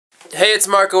Hey, it's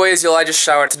Marco Aziel. I just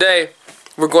showered. Today,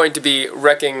 we're going to be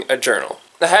wrecking a journal.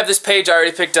 I have this page I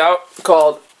already picked out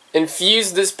called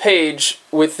Infuse This Page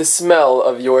with the Smell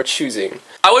of Your Choosing.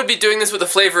 I would be doing this with the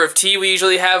flavor of tea we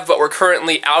usually have, but we're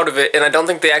currently out of it, and I don't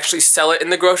think they actually sell it in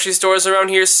the grocery stores around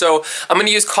here, so I'm going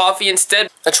to use coffee instead.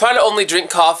 I try to only drink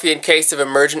coffee in case of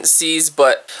emergencies,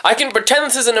 but I can pretend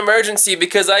this is an emergency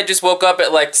because I just woke up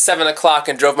at like 7 o'clock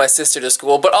and drove my sister to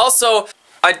school, but also,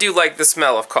 I do like the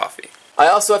smell of coffee. I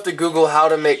also have to Google how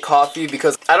to make coffee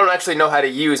because I don't actually know how to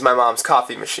use my mom's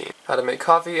coffee machine. How to make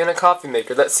coffee in a coffee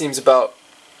maker. That seems about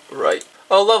right.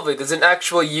 Oh, lovely. There's an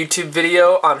actual YouTube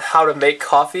video on how to make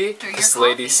coffee. This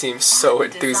lady seems so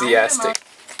enthusiastic.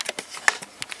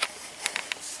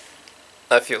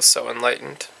 I feel so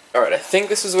enlightened. Alright, I think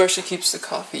this is where she keeps the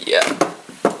coffee. Yeah.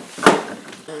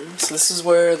 So this is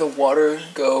where the water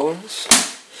goes.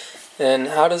 And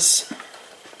how does...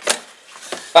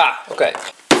 Ah, okay.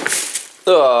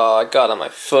 Oh, I got on my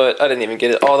foot. I didn't even get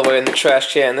it all the way in the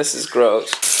trash can. This is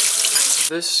gross.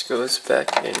 This goes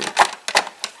back in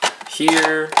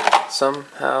here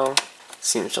somehow.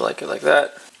 Seems to like it like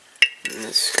that. And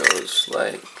this goes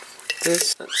like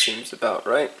this. That seems about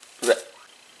right.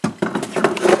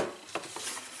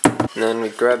 And then we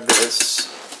grab this.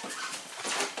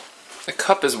 A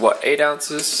cup is what, 8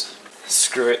 ounces?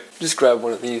 Screw it. Just grab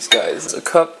one of these guys. A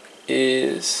cup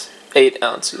is 8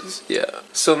 ounces, yeah.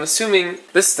 So I'm assuming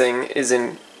this thing is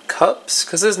in cups?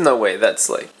 Because there's no way that's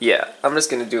like... Yeah, I'm just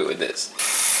going to do it with this.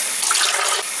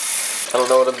 I don't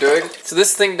know what I'm doing. So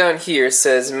this thing down here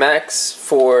says max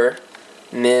 4,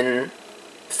 min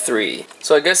 3.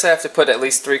 So I guess I have to put at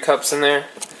least 3 cups in there.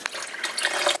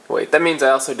 Wait, that means I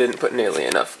also didn't put nearly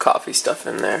enough coffee stuff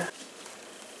in there.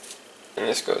 And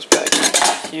this goes back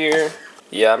here.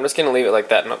 Yeah, I'm just going to leave it like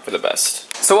that and hope for the best.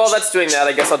 So while that's doing that,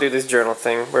 I guess I'll do this journal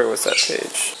thing. Where was that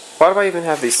page? Why do I even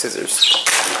have these scissors?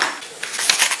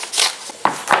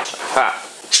 Ha!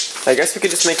 I guess we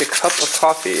could just make a cup of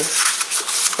coffee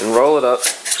and roll it up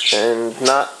and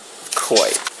not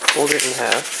quite. Fold it in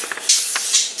half.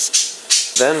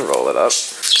 Then roll it up.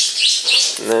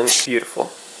 And then,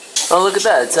 beautiful. Oh, look at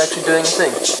that. It's actually doing a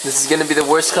thing. This is going to be the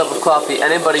worst cup of coffee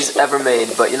anybody's ever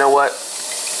made, but you know what?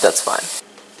 That's fine.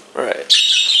 Alright.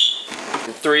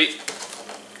 3,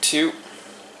 2.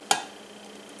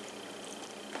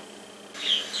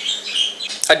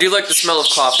 I do like the smell of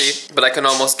coffee, but I can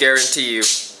almost guarantee you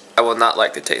I will not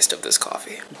like the taste of this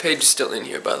coffee. The page is still in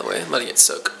here, by the way. I'm letting it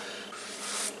soak.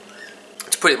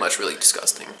 It's pretty much really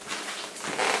disgusting.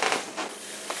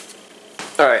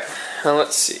 Alright, now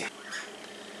let's see.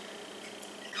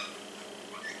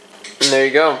 And there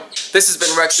you go. This has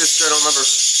been Wreck This Journal number...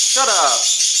 Shut up!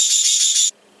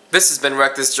 This has been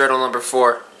Wreck This Journal number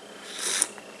 4.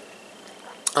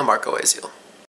 I'm Marco Aziel.